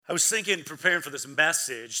I was thinking, preparing for this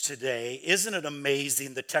message today, isn't it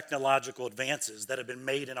amazing the technological advances that have been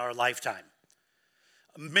made in our lifetime?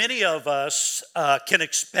 Many of us can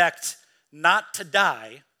expect not to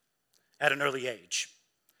die at an early age.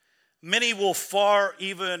 Many will far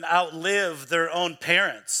even outlive their own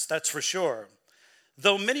parents, that's for sure.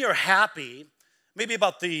 Though many are happy, maybe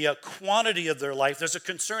about the quantity of their life, there's a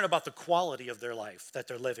concern about the quality of their life that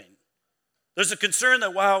they're living. There's a concern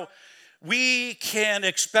that while we can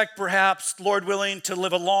expect perhaps, Lord willing, to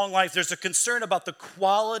live a long life, there's a concern about the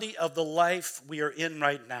quality of the life we are in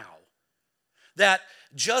right now. That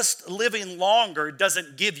just living longer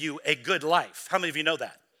doesn't give you a good life. How many of you know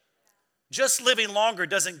that? Just living longer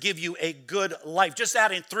doesn't give you a good life. Just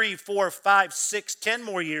adding 3, 4, 5, 6, 10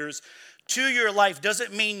 more years to your life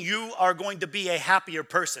doesn't mean you are going to be a happier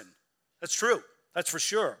person. That's true. That's for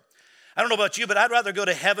sure. I don't know about you, but I'd rather go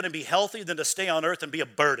to heaven and be healthy than to stay on earth and be a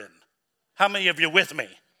burden. How many of you are with me,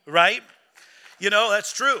 right? You know,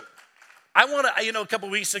 that's true. A couple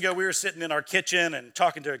weeks ago, we were sitting in our kitchen and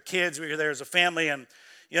talking to our kids. We were there as a family and,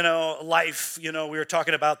 life, we were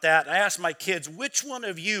talking about that. I asked my kids, which one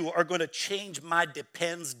of you are going to change my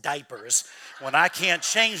Depends diapers when I can't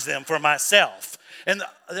change them for myself? And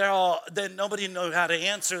then nobody knows how to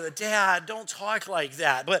answer. Dad, don't talk like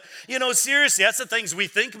that. But, seriously, that's the things we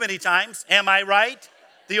think many times. Am I right?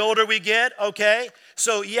 The older we get, okay?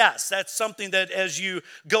 So yes, that's something that as you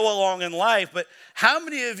go along in life, but how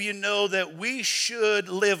many of you know that we should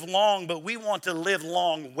live long, but we want to live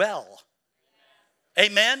long well?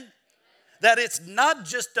 Amen? That it's not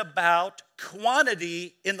just about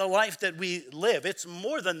quantity in the life that we live. It's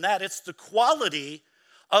more than that. It's the quality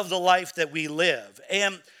of the life that we live.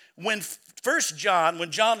 And when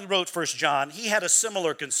John wrote 1 John, he had a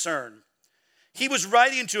similar concern. He was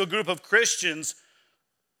writing to a group of Christians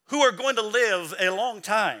who are going to live a long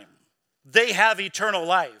time. They have eternal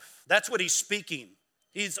life. That's what he's speaking.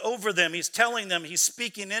 He's over them. He's telling them. He's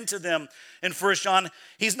speaking into them in 1 John.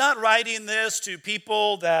 He's not writing this to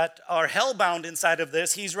people that are hellbound inside of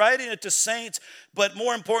this. He's writing it to saints, but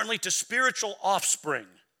more importantly, to spiritual offspring.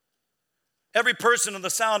 Every person in the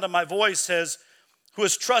sound of my voice who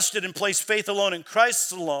has trusted and placed faith alone in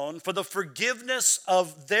Christ alone for the forgiveness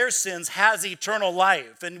of their sins has eternal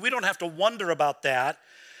life. And we don't have to wonder about that.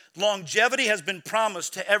 Longevity has been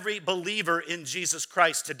promised to every believer in Jesus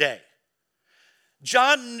Christ today.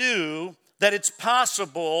 John knew that it's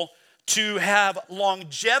possible to have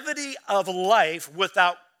longevity of life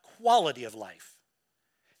without quality of life.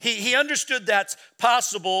 He understood that's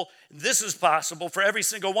possible, this is possible for every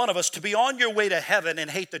single one of us to be on your way to heaven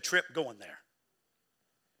and hate the trip going there.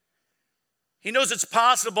 He knows it's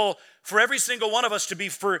possible for every single one of us to be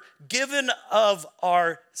forgiven of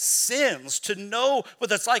our sins, to know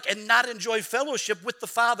what that's like and not enjoy fellowship with the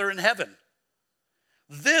Father in heaven.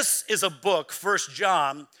 This is a book, 1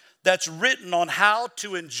 John, that's written on how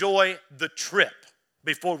to enjoy the trip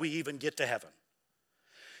before we even get to heaven.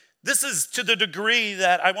 This is to the degree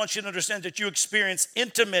that I want you to understand that you experience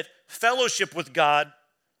intimate fellowship with God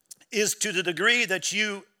is to the degree that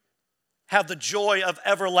you have the joy of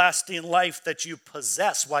everlasting life that you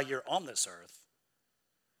possess while you're on this earth.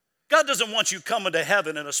 God doesn't want you coming to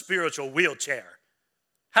heaven in a spiritual wheelchair.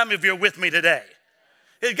 How many of you are with me today?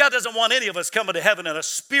 God doesn't want any of us coming to heaven in a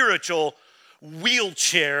spiritual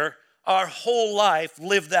wheelchair, our whole life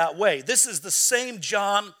lived that way. This is the same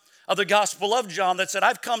John of the Gospel of John that said,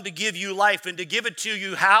 I've come to give you life and to give it to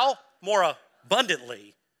you how? More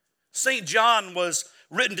abundantly. St. John was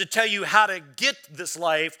written to tell you how to get this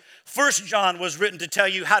life. 1 John was written to tell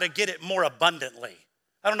you how to get it more abundantly.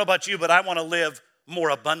 I don't know about you, but I want to live more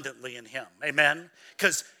abundantly in him. Amen?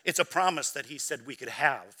 Because it's a promise that he said we could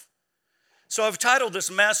have. So I've titled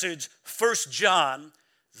this message, 1 John,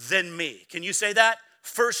 Then Me. Can you say that?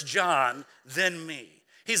 1 John, Then Me.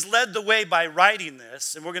 He's led the way by writing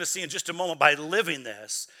this, and we're going to see in just a moment by living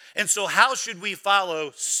this. And so how should we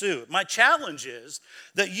follow suit? My challenge is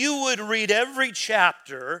that you would read every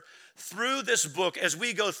chapter through this book as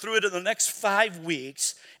we go through it in the next 5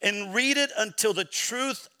 weeks and read it until the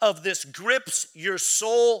truth of this grips your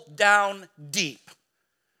soul down deep.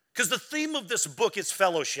 Because the theme of this book is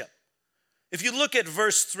fellowship. If you look at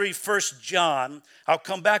verse 3, 1 John, I'll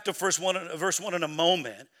come back to verse 1 in a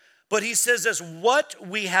moment, but he says this, what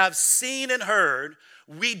we have seen and heard,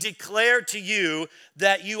 we declare to you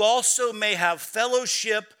that you also may have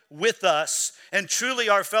fellowship with us, and truly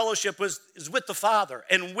our fellowship is with the Father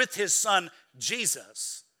and with his Son,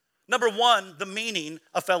 Jesus. Number one, the meaning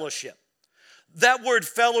of fellowship. That word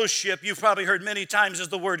fellowship, you've probably heard many times, is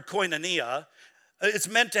the word koinonia. It's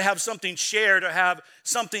meant to have something shared or have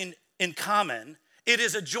something in common. It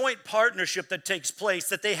is a joint partnership that takes place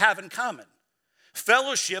that they have in common.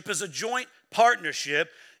 Fellowship is a joint partnership.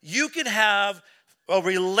 You can have a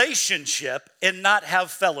relationship and not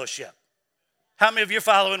have fellowship. How many of you are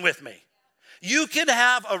following with me? You can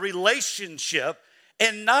have a relationship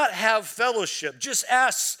and not have fellowship. Just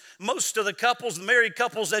ask most of the couples, the married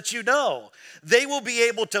couples that you know. They will be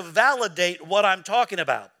able to validate what I'm talking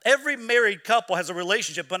about. Every married couple has a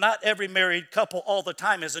relationship, but not every married couple all the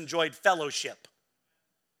time has enjoyed fellowship.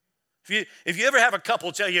 If you ever have a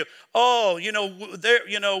couple tell you, oh,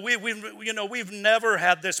 we've never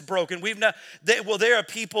had this broken. There are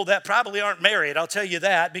people that probably aren't married, I'll tell you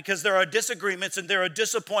that, because there are disagreements and there are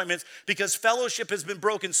disappointments because fellowship has been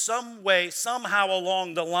broken some way, somehow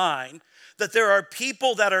along the line, that there are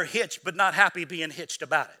people that are hitched but not happy being hitched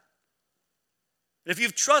about it. If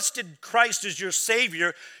you've trusted Christ as your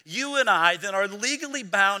Savior, you and I then are legally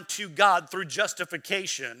bound to God through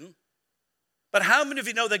justification. But how many of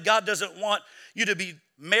you know that God doesn't want you to be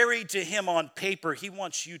married to Him on paper? He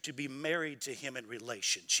wants you to be married to Him in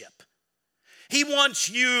relationship. He wants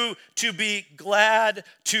you to be glad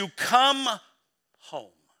to come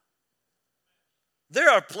home. There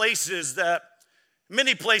are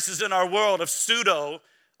many places in our world of pseudo,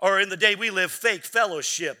 or in the day we live, fake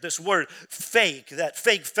fellowship. This word fake, that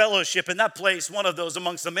fake fellowship, in that place, one of those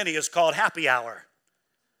amongst the many is called happy hour.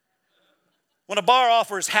 When a bar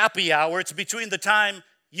offers happy hour, it's between the time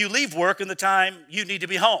you leave work and the time you need to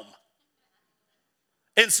be home.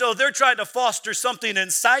 And so they're trying to foster something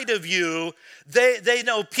inside of you. They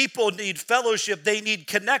know people need fellowship, they need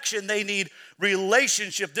connection, they need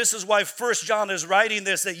relationship. This is why 1 John is writing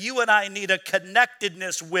this, that you and I need a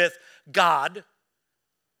connectedness with God.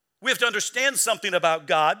 We have to understand something about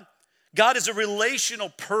God. God is a relational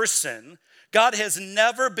person. God has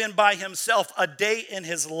never been by himself a day in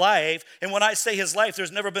his life. And when I say his life,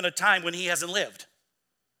 there's never been a time when he hasn't lived.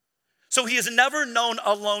 So he has never known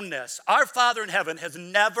aloneness. Our Father in heaven has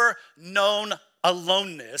never known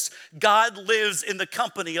aloneness. God lives in the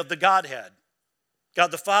company of the Godhead.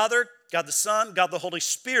 God the Father, God the Son, God the Holy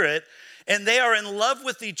Spirit. And they are in love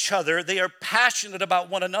with each other. They are passionate about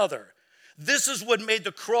one another. This is what made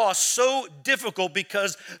the cross so difficult,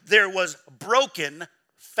 because there was broken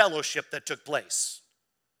fellowship that took place.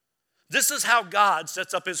 This is how God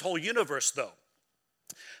sets up his whole universe, though.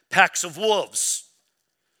 Packs of wolves,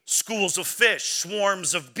 schools of fish,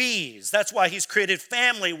 swarms of bees. That's why he's created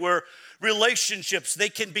family, where relationships, they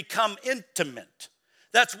can become intimate.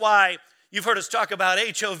 That's why you've heard us talk about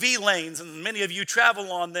HOV lanes, and many of you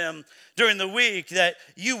travel on them during the week, that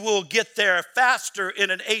you will get there faster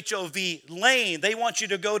in an HOV lane. They want you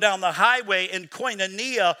to go down the highway in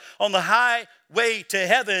koinonia on the highway to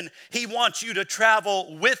heaven. He wants you to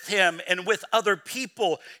travel with him and with other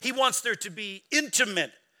people. He wants there to be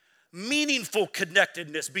intimate, meaningful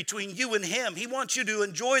connectedness between you and him. He wants you to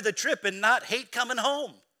enjoy the trip and not hate coming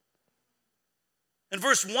home. In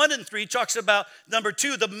verse 1 and 3 talks about, number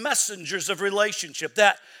 2, the messengers of relationship.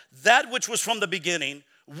 That which was from the beginning,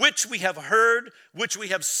 which we have heard, which we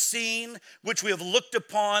have seen, which we have looked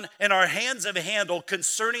upon, and our hands have handled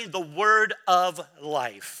concerning the word of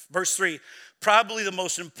life. Verse 3, probably the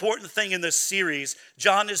most important thing in this series,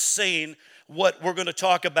 John is saying what we're going to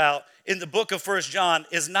talk about in the book of 1 John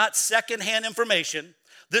is not secondhand information.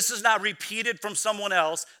 This is not repeated from someone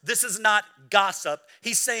else. This is not gossip.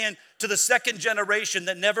 He's saying to the second generation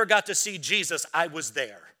that never got to see Jesus, I was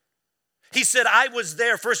there. He said, I was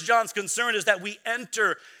there. 1 John's concern is that we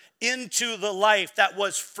enter into the life that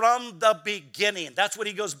was from the beginning. That's what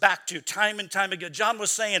he goes back to time and time again. John was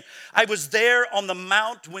saying, I was there on the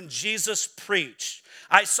mount when Jesus preached.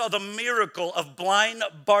 I saw the miracle of blind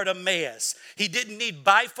Bartimaeus. He didn't need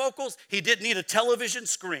bifocals. He didn't need a television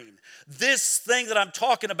screen. This thing that I'm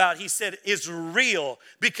talking about, he said, is real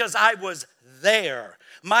because I was there.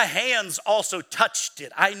 My hands also touched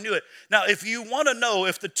it. I knew it. Now, if you want to know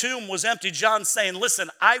if the tomb was empty, John's saying, listen,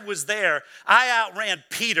 I was there. I outran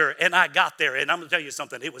Peter and I got there. And I'm going to tell you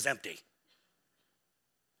something, it was empty.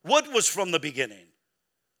 What was from the beginning?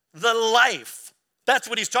 The life. That's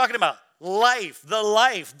what he's talking about. Life, the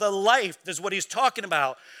life is what he's talking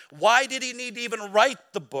about. Why did he need to even write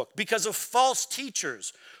the book? Because of false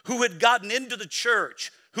teachers who had gotten into the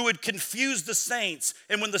church, who had confused the saints.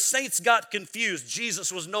 And when the saints got confused,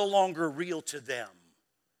 Jesus was no longer real to them.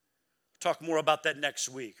 Talk more about that next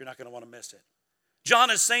week. You're not going to want to miss it.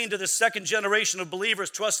 John is saying to the second generation of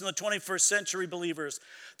believers, to us in the 21st century believers,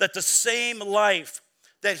 that the same life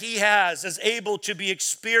that he has is able to be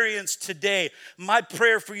experienced today. My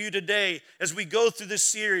prayer for you today as we go through this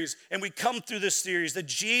series and we come through this series, that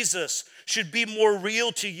Jesus should be more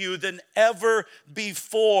real to you than ever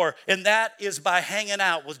before. And that is by hanging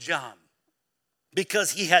out with John,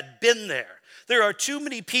 because he had been there. There are too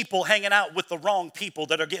many people hanging out with the wrong people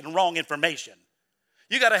that are getting wrong information.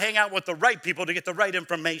 You got to hang out with the right people to get the right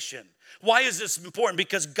information. Why is this important?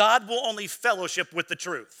 Because God will only fellowship with the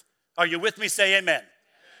truth. Are you with me? Say amen.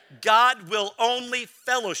 God will only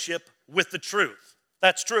fellowship with the truth.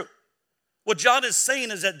 That's true. What John is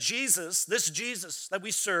saying is that Jesus, this Jesus that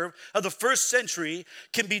we serve of the first century,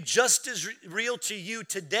 can be just as real to you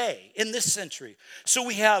today in this century. So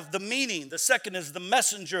we have the meaning. The second is the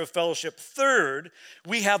messenger of fellowship. Third,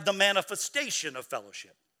 we have the manifestation of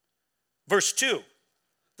fellowship. Verse 2.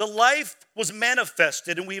 The life was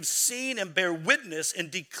manifested, and we have seen and bear witness and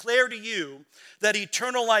declare to you that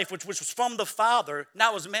eternal life, which was from the Father,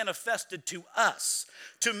 now is manifested to us.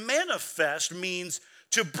 To manifest means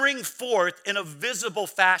to bring forth in a visible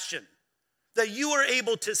fashion, that you are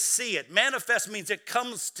able to see it. Manifest means it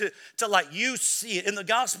comes to light. You see it. In the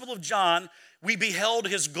Gospel of John, we beheld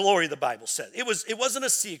his glory, the Bible said. It wasn't a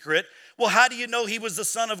secret. Well, how do you know he was the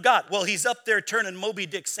Son of God? Well, he's up there turning Moby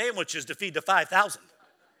Dick sandwiches to feed the 5,000.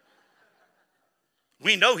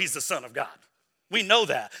 We know he's the Son of God. We know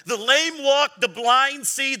that. The lame walk, the blind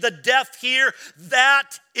see, the deaf hear.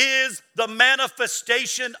 That is the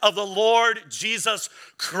manifestation of the Lord Jesus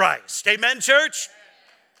Christ. Amen, church?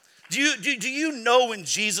 Do you know when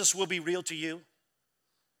Jesus will be real to you?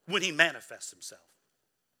 When he manifests himself.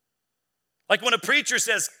 Like when a preacher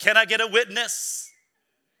says, "Can I get a witness?"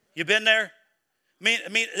 You been there? I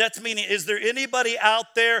mean, that's meaning, is there anybody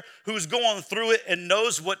out there who's going through it and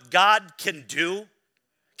knows what God can do?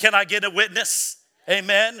 Can I get a witness?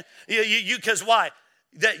 Amen. Because why?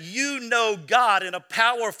 That you know God in a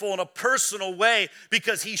powerful and a personal way,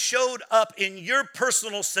 because he showed up in your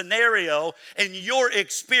personal scenario and your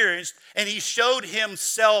experience, and he showed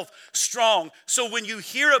himself strong. So when you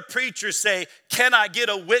hear a preacher say, "Can I get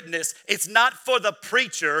a witness?" it's not for the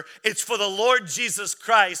preacher, it's for the Lord Jesus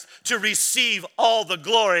Christ to receive all the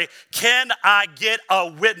glory. Can I get a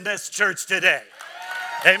witness, church, today?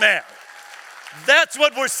 Amen. That's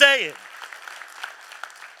what we're saying.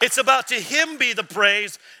 It's about to him be the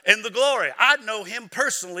praise and the glory. I know him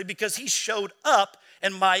personally because he showed up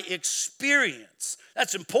in my experience.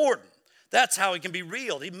 That's important. That's how he can be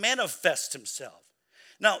real. He manifests himself.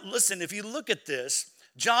 Now, listen, if you look at this,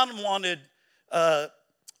 John wanted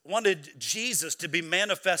Jesus to be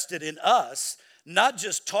manifested in us, not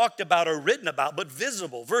just talked about or written about, but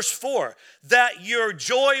visible. Verse 4, that your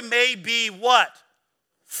joy may be what?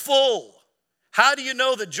 Full. How do you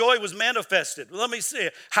know that joy was manifested? Well, let me see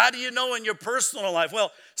it. How do you know in your personal life?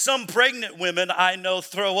 Well, some pregnant women I know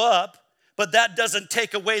throw up, but that doesn't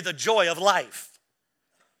take away the joy of life.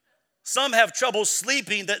 Some have trouble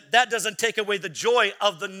sleeping, that doesn't take away the joy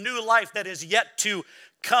of the new life that is yet to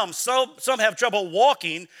come. Some have trouble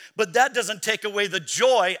walking, but that doesn't take away the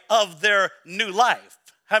joy of their new life.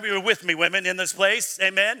 How many are with me, women, in this place?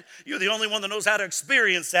 Amen? You're the only one that knows how to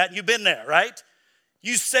experience that, and you've been there, right?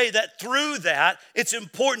 You say that through that, it's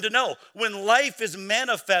important to know when life is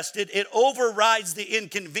manifested, it overrides the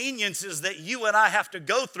inconveniences that you and I have to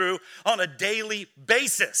go through on a daily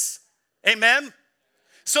basis. Amen?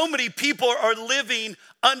 So many people are living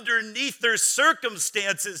underneath their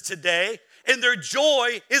circumstances today, and their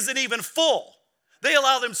joy isn't even full. They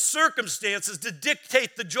allow them circumstances to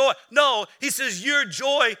dictate the joy. No, he says, your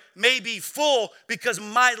joy may be full because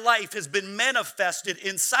my life has been manifested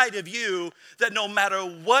inside of you, that no matter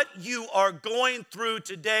what you are going through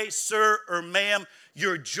today, sir or ma'am,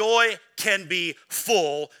 your joy can be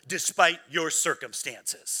full despite your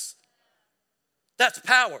circumstances. That's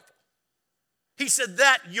powerful. He said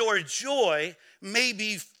that your joy may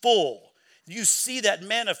be full. You see that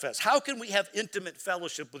manifest. How can we have intimate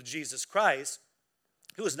fellowship with Jesus Christ,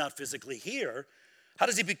 who is not physically here? How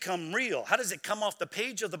does he become real? How does it come off the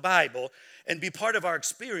page of the Bible and be part of our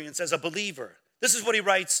experience as a believer? This is what he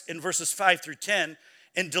writes in verses 5 through 10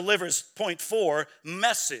 and delivers point 4,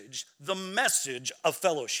 message, the message of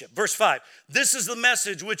fellowship. Verse 5, this is the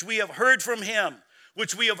message which we have heard from him,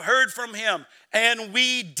 and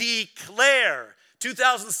we declare.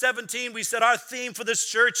 2017, we said our theme for this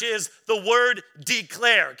church is the word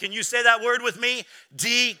declare. Can you say that word with me?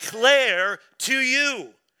 Declare to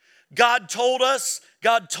you. God told us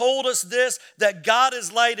this, that God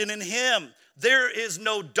is light, and in him there is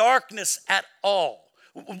no darkness at all.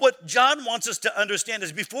 What John wants us to understand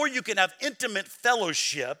is before you can have intimate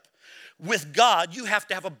fellowship with God, you have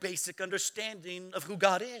to have a basic understanding of who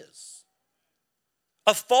God is.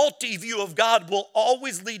 A faulty view of God will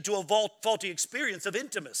always lead to a faulty experience of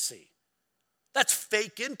intimacy. That's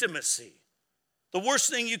fake intimacy. The worst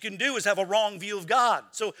thing you can do is have a wrong view of God.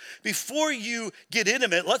 So before you get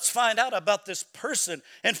intimate, let's find out about this person.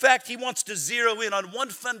 In fact, he wants to zero in on one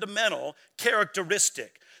fundamental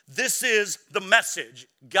characteristic. This is the message.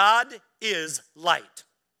 God is light.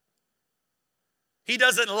 He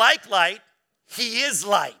doesn't like light. He is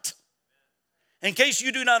light. In case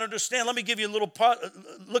you do not understand, let me give you a little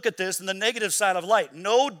look at this in the negative side of light.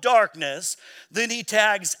 No darkness, then he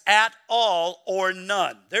tags at all or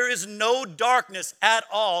none. There is no darkness at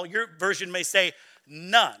all. Your version may say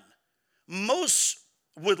none. Most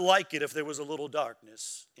would like it if there was a little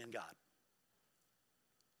darkness in God.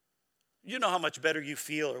 You know how much better you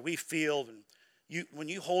feel or we feel when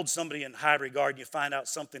you hold somebody in high regard and you find out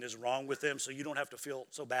something is wrong with them so you don't have to feel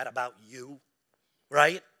so bad about you,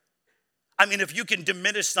 right? I mean, if you can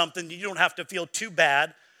diminish something, you don't have to feel too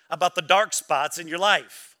bad about the dark spots in your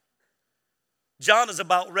life. John is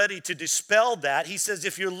about ready to dispel that. He says,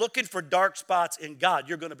 if you're looking for dark spots in God,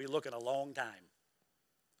 you're going to be looking a long time.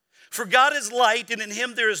 For God is light, and in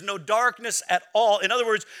him there is no darkness at all. In other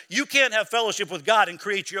words, you can't have fellowship with God and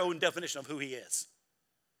create your own definition of who he is.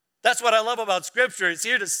 That's what I love about Scripture. It's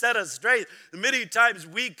here to set us straight. Many times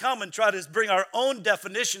we come and try to bring our own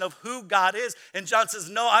definition of who God is. And John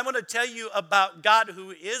says, no, I'm going to tell you about God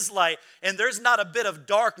who is light. And there's not a bit of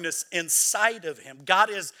darkness inside of him.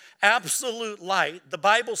 God is absolute light. The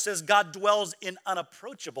Bible says God dwells in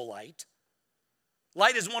unapproachable light.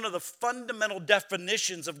 Light is one of the fundamental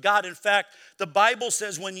definitions of God. In fact, the Bible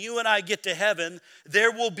says when you and I get to heaven,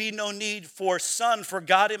 there will be no need for sun, for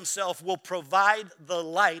God himself will provide the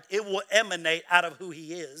light. It will emanate out of who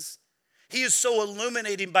he is. He is so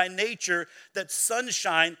illuminating by nature that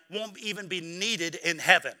sunshine won't even be needed in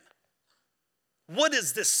heaven. What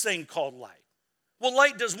is this thing called light? Well,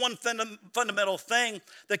 light does one fundamental thing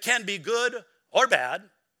that can be good or bad.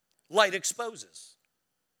 Light exposes.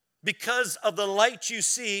 Because of the light you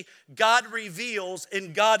see, God reveals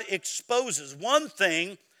and God exposes. One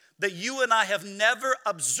thing that you and I have never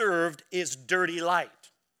observed is dirty light.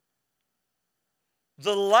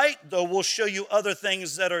 The light, though, will show you other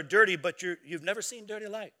things that are dirty, but you've never seen dirty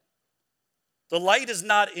light. The light is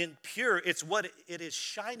not impure, it's what it is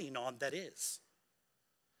shining on that is.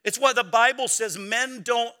 It's why the Bible says men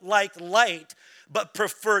don't like light, but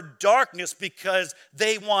prefer darkness because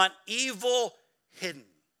they want evil hidden.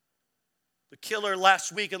 The killer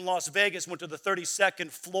last week in Las Vegas went to the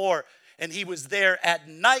 32nd floor, and he was there at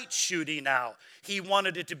night shooting now. He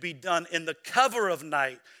wanted it to be done in the cover of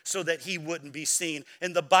night so that he wouldn't be seen.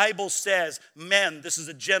 And the Bible says men, this is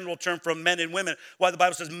a general term for men and women, why the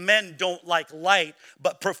Bible says men don't like light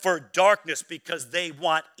but prefer darkness because they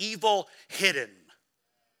want evil hidden.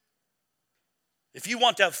 If you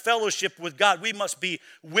want to have fellowship with God, we must be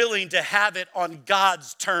willing to have it on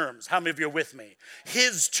God's terms. How many of you are with me?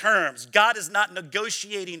 His terms. God is not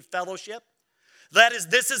negotiating fellowship.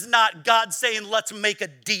 This is not God saying, let's make a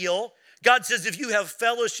deal. God says, if you have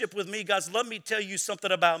fellowship with me, God says, let me tell you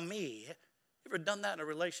something about me. You ever done that in a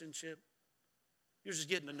relationship? You're just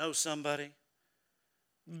getting to know somebody.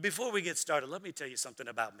 Before we get started, let me tell you something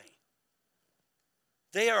about me.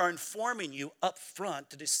 They are informing you up front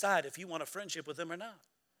to decide if you want a friendship with them or not.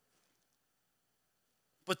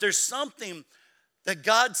 But there's something that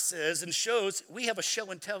God says and shows. We have a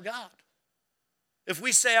show and tell God. If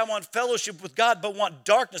we say I want fellowship with God but want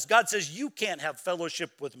darkness, God says you can't have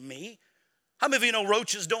fellowship with me. How many of you know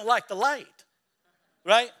roaches don't like the light?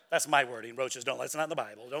 Right? That's my wording. Roaches don't like. It's not in the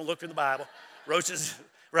Bible. Don't look in the Bible. Roaches,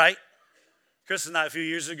 right? Chris and I a few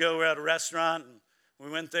years ago were at a restaurant and we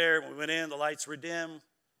went there, we went in, the lights were dim.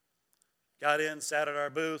 Got in, sat at our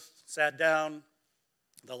booth, sat down.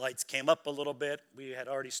 The lights came up a little bit. We had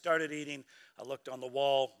already started eating. I looked on the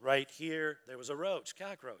wall right here. There was a roach,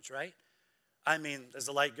 cockroach, right? I mean, as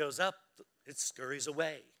the light goes up, it scurries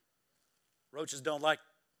away. Roaches don't like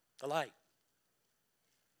the light.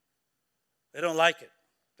 They don't like it.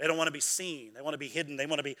 They don't want to be seen. They want to be hidden. They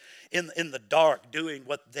want to be in the dark doing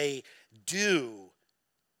what they do.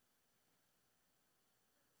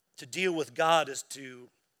 To deal with God is to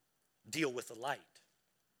deal with the light.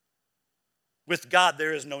 With God,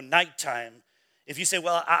 there is no nighttime. If you say,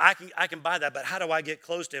 well, I can buy that, but how do I get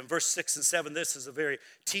close to him? Verse 6 and 7, this is a very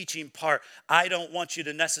teaching part. I don't want you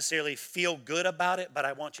to necessarily feel good about it, but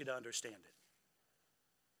I want you to understand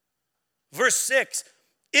it. Verse 6,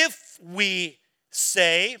 if we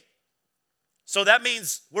say, so that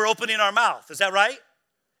means we're opening our mouth. Is that right?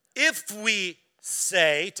 If we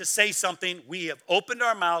to say something, we have opened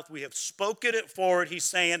our mouth, we have spoken it forward. He's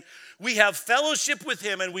saying, we have fellowship with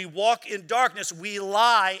him and we walk in darkness. We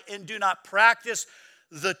lie and do not practice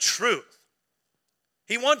the truth.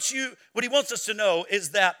 What he wants us to know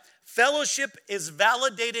is that fellowship is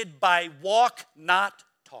validated by walk, not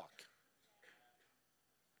talk.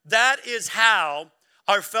 That is how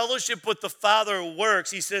our fellowship with the Father works.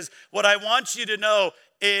 He says, what I want you to know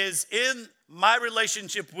is in my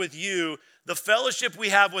relationship with you, the fellowship we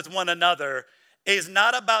have with one another is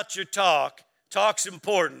not about your talk. Talk's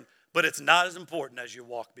important, but it's not as important as your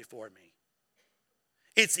walk before me.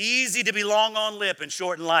 It's easy to be long on lip and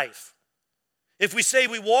short in life. If we say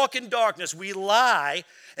we walk in darkness, we lie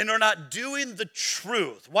and are not doing the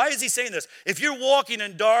truth. Why is he saying this? If you're walking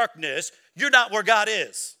in darkness, you're not where God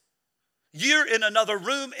is. You're in another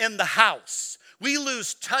room in the house. We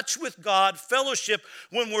lose touch with God, fellowship,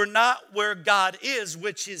 when we're not where God is,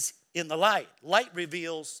 which is in the light. Light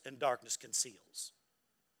reveals and darkness conceals.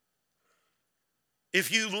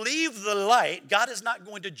 If you leave the light, God is not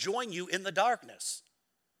going to join you in the darkness.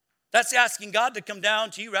 That's asking God to come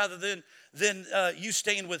down to you rather than you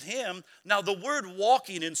staying with him. Now, the word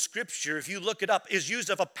walking in Scripture, if you look it up, is used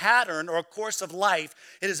of a pattern or a course of life.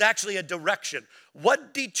 It is actually a direction.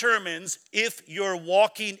 What determines if you're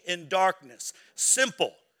walking in darkness?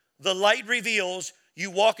 Simple. The light reveals. You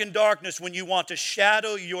walk in darkness when you want to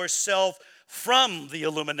shadow yourself from the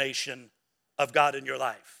illumination of God in your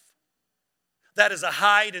life. That is a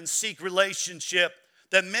hide and seek relationship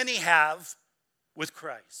that many have with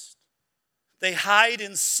Christ. They hide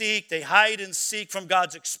and seek from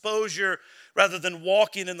God's exposure rather than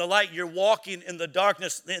walking in the light. You're walking in the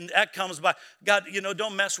darkness, and that comes by, God,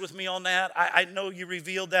 don't mess with me on that. I know you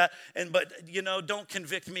revealed that, but don't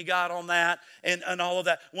convict me, God, on that, and all of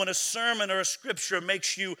that. When a sermon or a scripture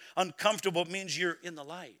makes you uncomfortable, it means you're in the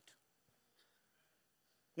light.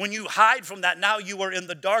 When you hide from that, now you are in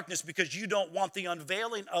the darkness because you don't want the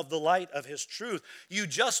unveiling of the light of his truth. You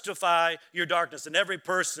justify your darkness, and every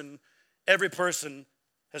person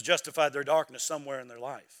has justified their darkness somewhere in their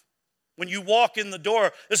life. When you walk in the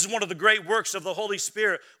door, this is one of the great works of the Holy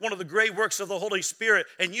Spirit,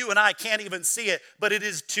 and you and I can't even see it, but it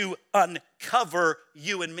is to uncover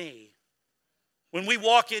you and me. When we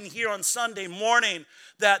walk in here on Sunday morning,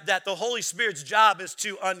 that the Holy Spirit's job is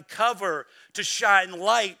to uncover, to shine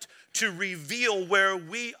light, to reveal where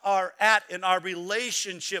we are at in our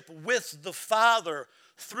relationship with the Father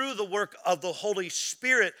through the work of the Holy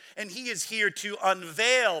Spirit. And he is here to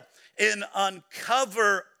unveil and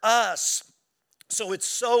uncover us. So it's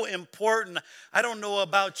so important. I don't know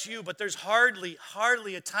about you, but there's hardly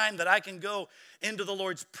a time that I can go into the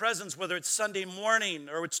Lord's presence, whether it's Sunday morning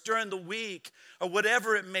or it's during the week or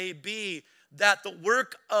whatever it may be, that the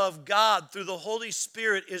work of God through the Holy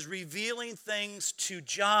Spirit is revealing things to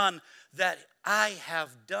John that I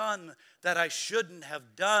have done that I shouldn't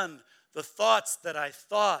have done, the thoughts that I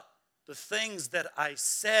thought, the things that I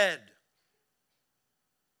said.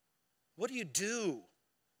 What do you do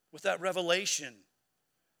with that revelation?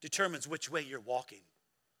 Determines which way you're walking.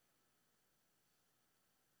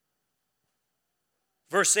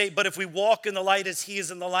 Verse 8, but if we walk in the light as he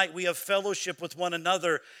is in the light, we have fellowship with one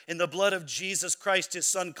another. In the blood of Jesus Christ, his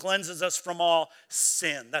son, cleanses us from all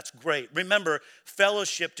sin. That's great. Remember,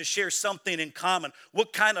 fellowship, to share something in common.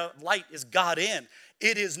 What kind of light is God in?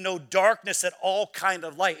 It is no darkness at all kind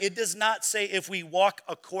of light. It does not say if we walk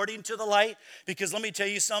according to the light, because let me tell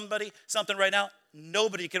you something right now.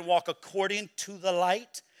 Nobody can walk according to the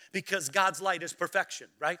light because God's light is perfection,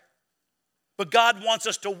 right? But God wants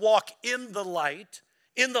us to walk in the light.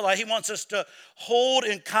 In the light, he wants us to hold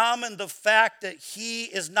in common the fact that he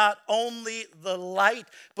is not only the light,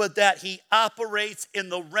 but that he operates in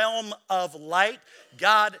the realm of light.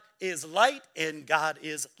 God is light and God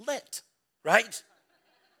is lit, right?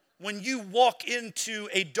 When you walk into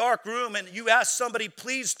a dark room and you ask somebody,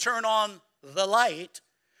 please turn on the light,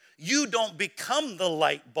 you don't become the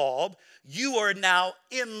light bulb. You are now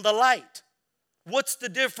in the light. What's the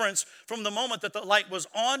difference from the moment that the light was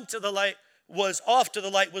on to the light was off to the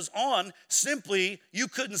light was on? Simply, you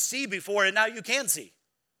couldn't see before and now you can see.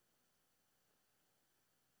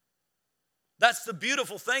 That's the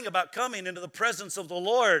beautiful thing about coming into the presence of the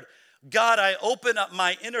Lord. God, I open up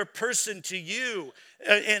my inner person to you.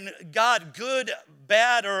 And God, good,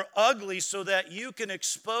 bad, or ugly, so that you can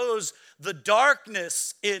expose the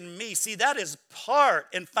darkness in me. See, that is part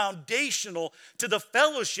and foundational to the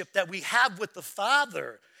fellowship that we have with the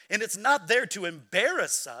Father. And it's not there to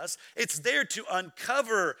embarrass us. It's there to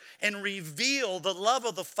uncover and reveal the love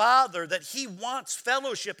of the Father, that he wants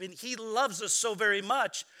fellowship and he loves us so very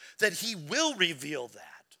much that he will reveal that.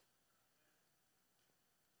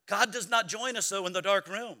 God does not join us, though, in the dark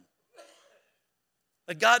room.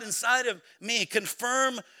 Let God inside of me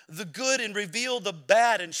confirm the good and reveal the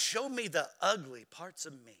bad and show me the ugly parts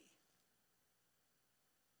of me.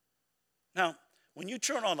 Now, when you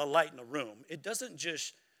turn on a light in a room, it doesn't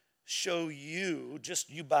just show you, just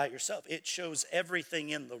you by yourself. It shows everything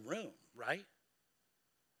in the room, right?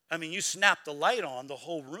 I mean, you snap the light on, the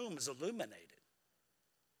whole room is illuminated.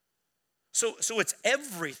 So it's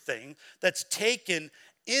everything that's taken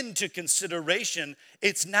into consideration.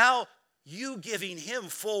 It's now you giving him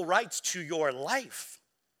full rights to your life.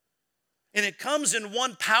 And it comes in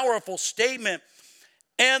one powerful statement.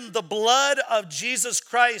 And the blood of Jesus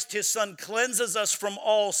Christ, his son, cleanses us from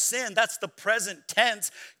all sin. That's the present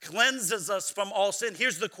tense, cleanses us from all sin.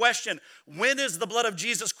 Here's the question. When is the blood of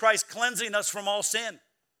Jesus Christ cleansing us from all sin?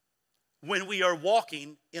 When we are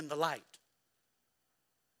walking in the light.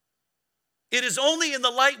 It is only in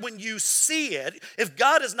the light when you see it. If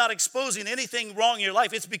God is not exposing anything wrong in your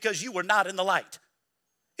life, it's because you were not in the light.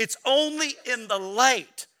 It's only in the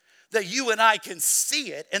light that you and I can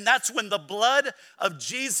see it. And that's when the blood of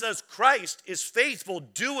Jesus Christ is faithful,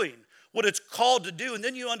 doing what it's called to do. And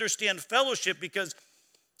then you understand fellowship because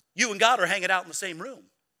you and God are hanging out in the same room.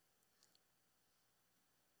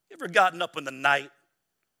 You ever gotten up in the night,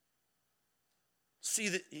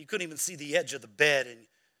 you couldn't even see the edge of the bed, and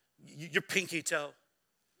your pinky toe?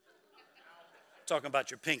 I'm talking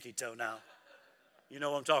about your pinky toe now. You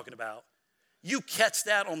know what I'm talking about. You catch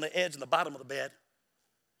that on the edge and the bottom of the bed,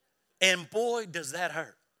 and boy, does that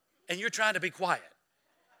hurt. And you're trying to be quiet.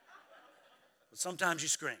 But sometimes you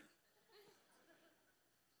scream.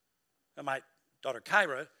 And my daughter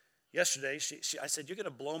Kyra, yesterday, I said, you're going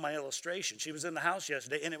to blow my illustration. She was in the house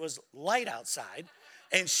yesterday, and it was light outside,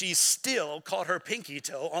 and she still caught her pinky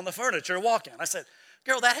toe on the furniture walking. I said,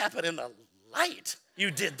 girl, that happened in the light. You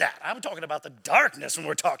did that. I'm talking about the darkness when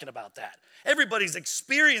we're talking about that. Everybody's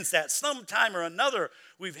experienced that sometime or another.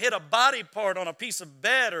 We've hit a body part on a piece of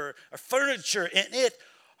bed or furniture, and it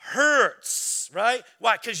hurts, right?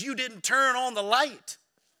 Why? Because you didn't turn on the light.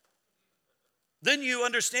 Then you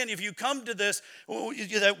understand, if you come to this,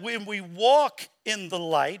 that when we walk in the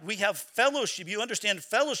light, we have fellowship. You understand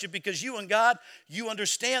fellowship because you and God, you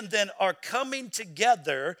understand, then are coming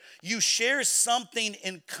together. You share something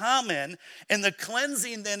in common, and the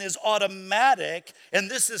cleansing then is automatic. And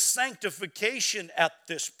this is sanctification at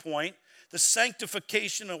this point. The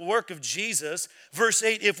sanctification and work of Jesus. Verse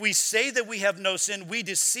 8, if we say that we have no sin, we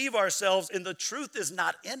deceive ourselves, and the truth is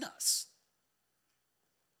not in us.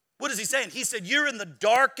 What is he saying? He said, you're in the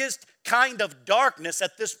darkest kind of darkness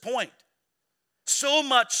at this point. So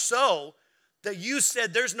much so that you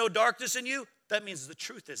said there's no darkness in you. That means the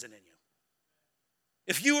truth isn't in you.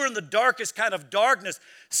 If you were in the darkest kind of darkness,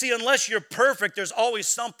 see, unless you're perfect, there's always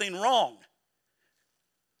something wrong.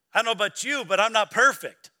 I don't know about you, but I'm not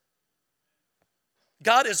perfect.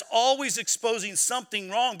 God is always exposing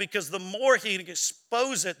something wrong because the more he can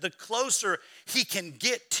expose it, the closer he can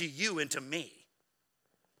get to you and to me.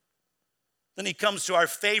 Then he comes to our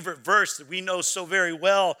favorite verse that we know so very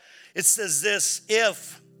well. It says this,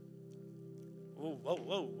 if,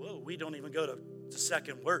 we don't even go to the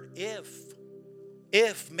second word,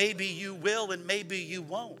 if, maybe you will and maybe you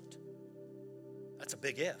won't. That's a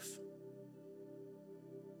big if.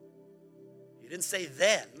 He didn't say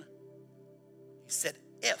then, he said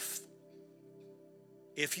if.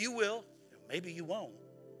 If you will, maybe you won't.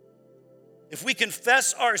 If we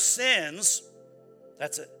confess our sins,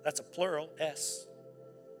 that's a plural, S.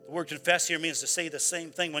 The word confess here means to say the same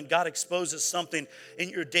thing. When God exposes something in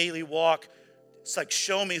your daily walk, it's like,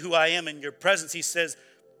 show me who I am in your presence. He says,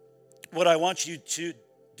 what I want you to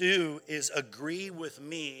do is agree with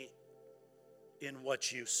me in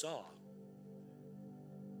what you saw.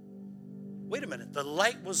 Wait a minute, the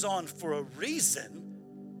light was on for a reason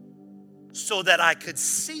so that I could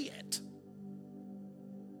see it.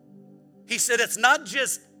 He said, it's not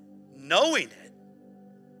just knowing it.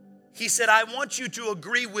 He said, I want you to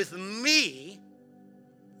agree with me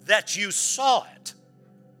that you saw it,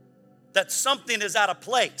 that something is out of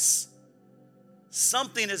place,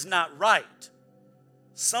 something is not right,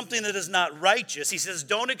 something that is not righteous. He says,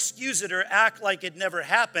 don't excuse it or act like it never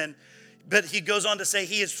happened. But he goes on to say,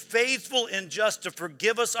 he is faithful and just to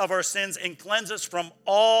forgive us of our sins and cleanse us from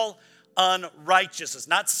all unrighteousness.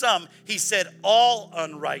 Not some. He said all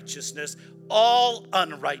unrighteousness. All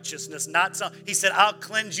unrighteousness, not some. He said, I'll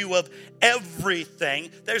cleanse you of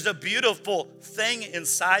everything. There's a beautiful thing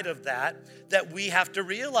inside of that we have to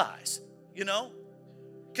realize, you know?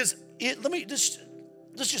 Because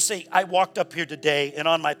let's just say I walked up here today and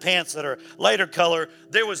on my pants that are lighter color,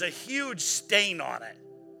 there was a huge stain on it.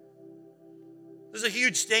 There's a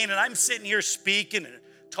huge stain, and I'm sitting here speaking and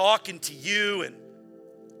talking to you, and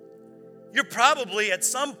you're probably at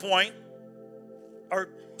some point, or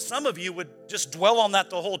some of you would just dwell on that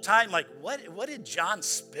the whole time, like, what did John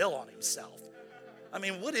spill on himself? I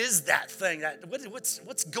mean, what is that thing?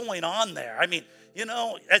 What's going on there? I mean,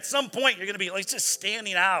 at some point you're going to be like just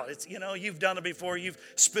standing out. It's, you've done it before. You've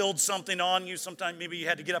spilled something on you. Sometimes maybe you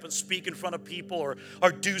had to get up and speak in front of people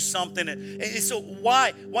or do something. And so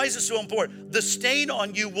why is it so important? The stain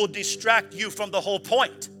on you will distract you from the whole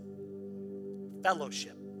point.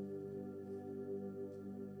 Fellowship.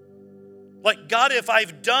 Like, God, if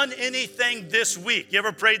I've done anything this week, you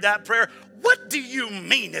ever prayed that prayer? What do you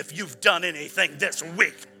mean if you've done anything this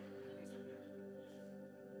week?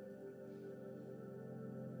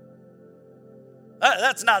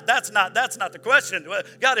 That's not the question.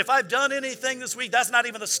 God, if I've done anything this week, that's not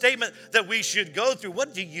even the statement that we should go through.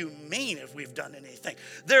 What do you mean if we've done anything?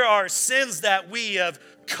 There are sins that we have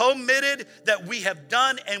committed, that we have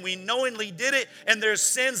done, and we knowingly did it, and there's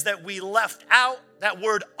sins that we left out. That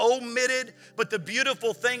word omitted. But the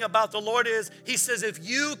beautiful thing about the Lord is, he says, if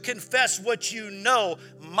you confess what you know,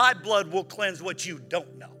 my blood will cleanse what you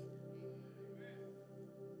don't know.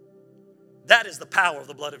 That is the power of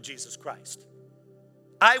the blood of Jesus Christ.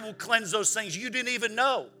 I will cleanse those things you didn't even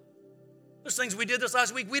know. Those things we did this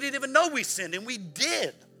last week, we didn't even know we sinned, and we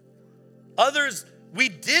did. Others, we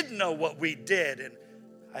did know what we did, and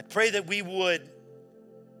I pray that we would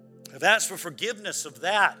have asked for forgiveness of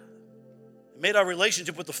that. Made our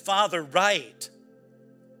relationship with the Father right.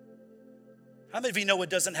 How many of you know it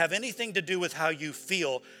doesn't have anything to do with how you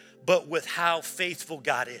feel, but with how faithful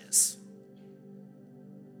God is?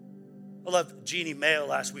 I love Jeannie Mayo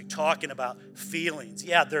last week talking about feelings.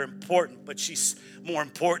 Yeah, they're important, but she's more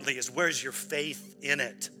importantly is where's your faith in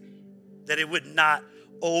it? That it would not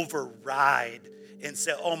override and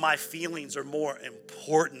say, oh, my feelings are more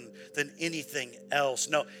important than anything else.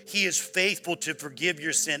 No, he is faithful to forgive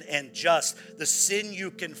your sin and just the sin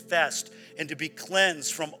you confessed and to be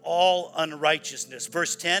cleansed from all unrighteousness.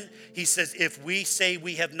 Verse 10, he says, if we say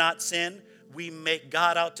we have not sinned, we make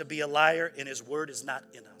God out to be a liar and his word is not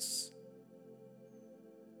in us.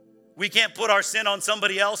 We can't put our sin on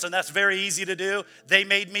somebody else, and that's very easy to do. They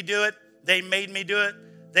made me do it. They made me do it.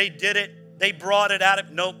 They did it. They brought it out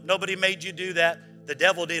of, nope, nobody made you do that. The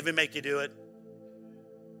devil didn't even make you do it.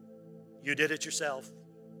 You did it yourself.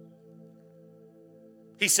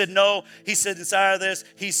 He said, no. He said, inside of this,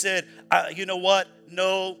 he said, you know what?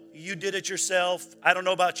 No, you did it yourself. I don't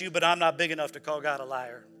know about you, but I'm not big enough to call God a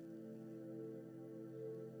liar.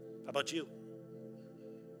 How about you?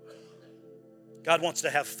 God wants to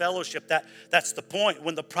have fellowship. That's the point.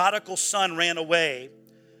 When the prodigal son ran away,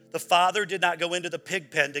 the father did not go into the pig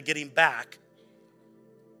pen to get him back.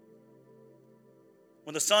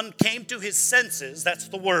 When the son came to his senses, that's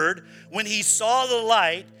the word, when he saw the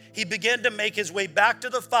light, he began to make his way back to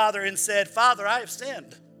the father and said, Father, I have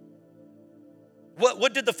sinned.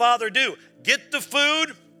 What did the father do? Get the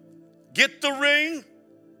food, get the ring,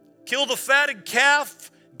 kill the fatted calf,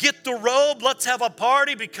 get the robe, let's have a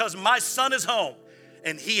party because my son is home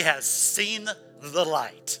and he has seen the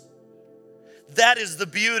light. That is the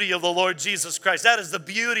beauty of the Lord Jesus Christ. That is the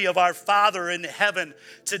beauty of our Father in heaven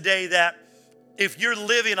today, that if you're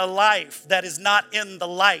living a life that is not in the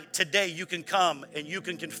light, today you can come and you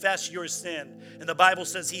can confess your sin. And the Bible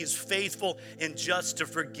says he is faithful and just to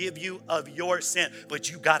forgive you of your sin. But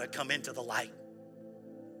you got to come into the light.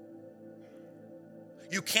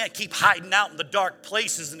 You can't keep hiding out in the dark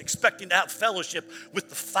places and expecting to have fellowship with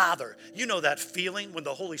the Father. You know that feeling when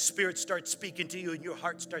the Holy Spirit starts speaking to you and your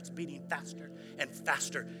heart starts beating faster and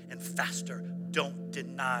faster and faster. Don't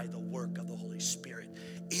deny the work of the Holy Spirit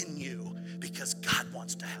in you, because God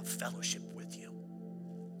wants to have fellowship with you.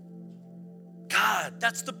 God,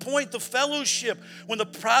 that's the point, the fellowship. When the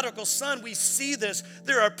prodigal son, we see this.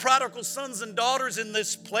 There are prodigal sons and daughters in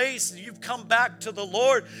this place. You've come back to the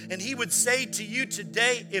Lord, and he would say to you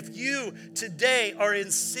today, if you today are in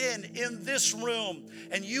sin in this room,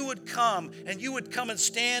 and you would come and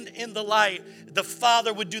stand in the light, the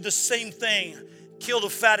Father would do the same thing. Kill the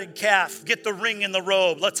fatted calf, get the ring and the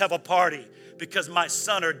robe, let's have a party, because my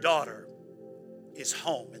son or daughter is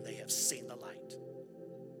home and they have seen the light.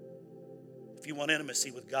 If you want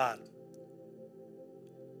intimacy with God,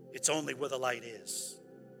 it's only where the light is.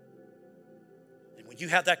 And when you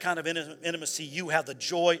have that kind of intimacy, you have the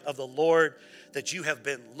joy of the Lord that you have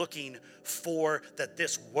been looking for, that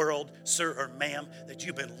this world, sir or ma'am, that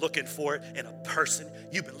you've been looking for it in a person.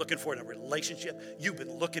 You've been looking for it in a relationship. You've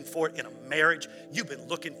been looking for it in a marriage. You've been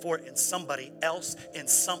looking for it in somebody else, in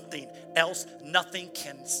something else. Nothing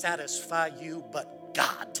can satisfy you but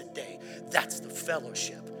God today. That's the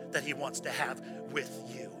fellowship that he wants to have with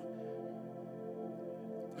you.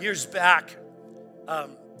 Years back,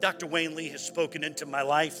 Dr. Wayne Lee has spoken into my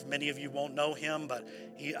life. Many of you won't know him, but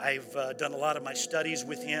I've done a lot of my studies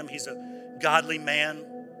with him. He's a godly man.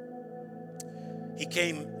 He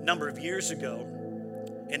came a number of years ago,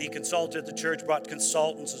 and he consulted the church, brought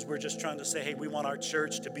consultants as we're just trying to say, hey, we want our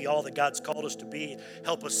church to be all that God's called us to be.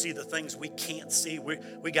 Help us see the things we can't see.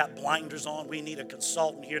 We got blinders on. We need a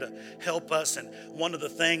consultant here to help us. And one of the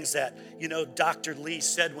things that, Dr. Lee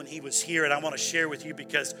said when he was here, and I want to share with you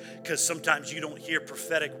because sometimes you don't hear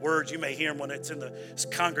prophetic words. You may hear them when it's in the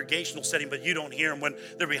congregational setting, but you don't hear them when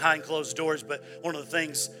they're behind closed doors. But one of the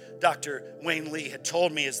things Dr. Wayne Lee had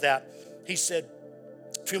told me is that he said,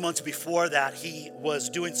 a few months before that, he was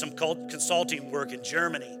doing some consulting work in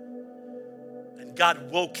Germany. And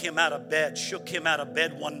God woke him out of bed, shook him out of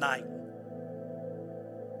bed one night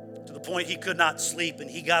to the point he could not sleep. And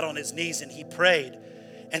he got on his knees and he prayed.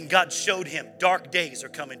 And God showed him dark days are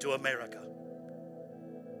coming to America.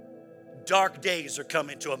 Dark days are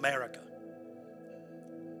coming to America.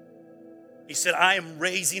 He said, I am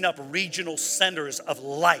raising up regional centers of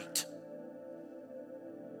light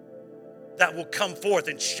that will come forth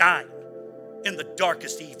and shine in the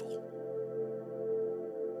darkest evil.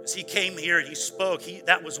 As he came here and he spoke,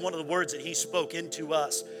 that was one of the words that he spoke into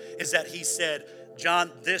us, is that he said, John,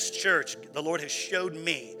 this church, the Lord has showed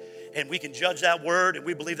me, and we can judge that word, and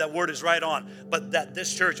we believe that word is right on, but that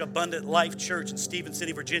this church, Abundant Life Church in Stephen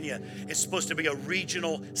City, Virginia, is supposed to be a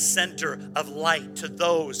regional center of light to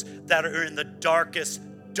those that are in the darkest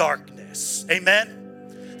darkness.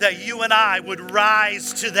 Amen? That you and I would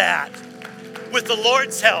rise to that with the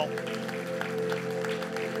Lord's help,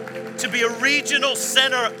 to be a regional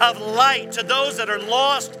center of light to those that are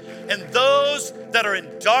lost and those that are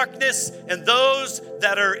in darkness and those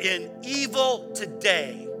that are in evil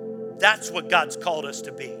today. That's what God's called us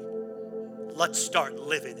to be. Let's start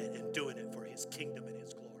living it and doing it for his kingdom.